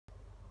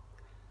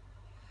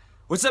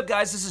What's up,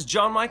 guys? This is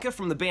Jon Micah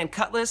from the band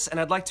Cutlass, and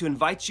I'd like to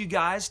invite you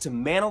guys to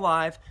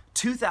ManAlive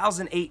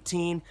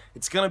 2018.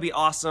 It's going to be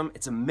awesome.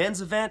 It's a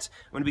men's event.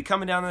 I'm going to be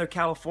coming down there to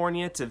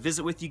California to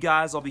visit with you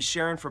guys. I'll be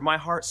sharing from my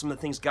heart some of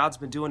the things God's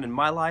been doing in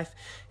my life,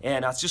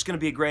 and it's just going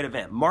to be a great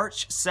event.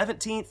 March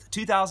 17th,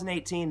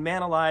 2018,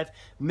 ManAlive.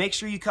 Make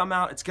sure you come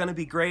out. It's going to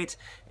be great,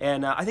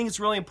 and I think it's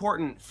really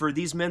important for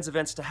these men's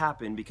events to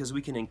happen because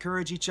we can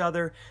encourage each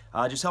other,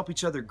 just help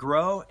each other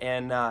grow,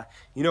 and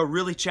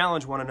really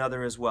challenge one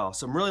another as well.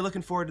 So I'm really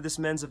looking forward to this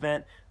men's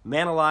event,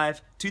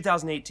 ManAlive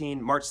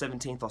 2018, March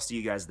 17th. I'll see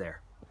you guys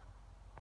there.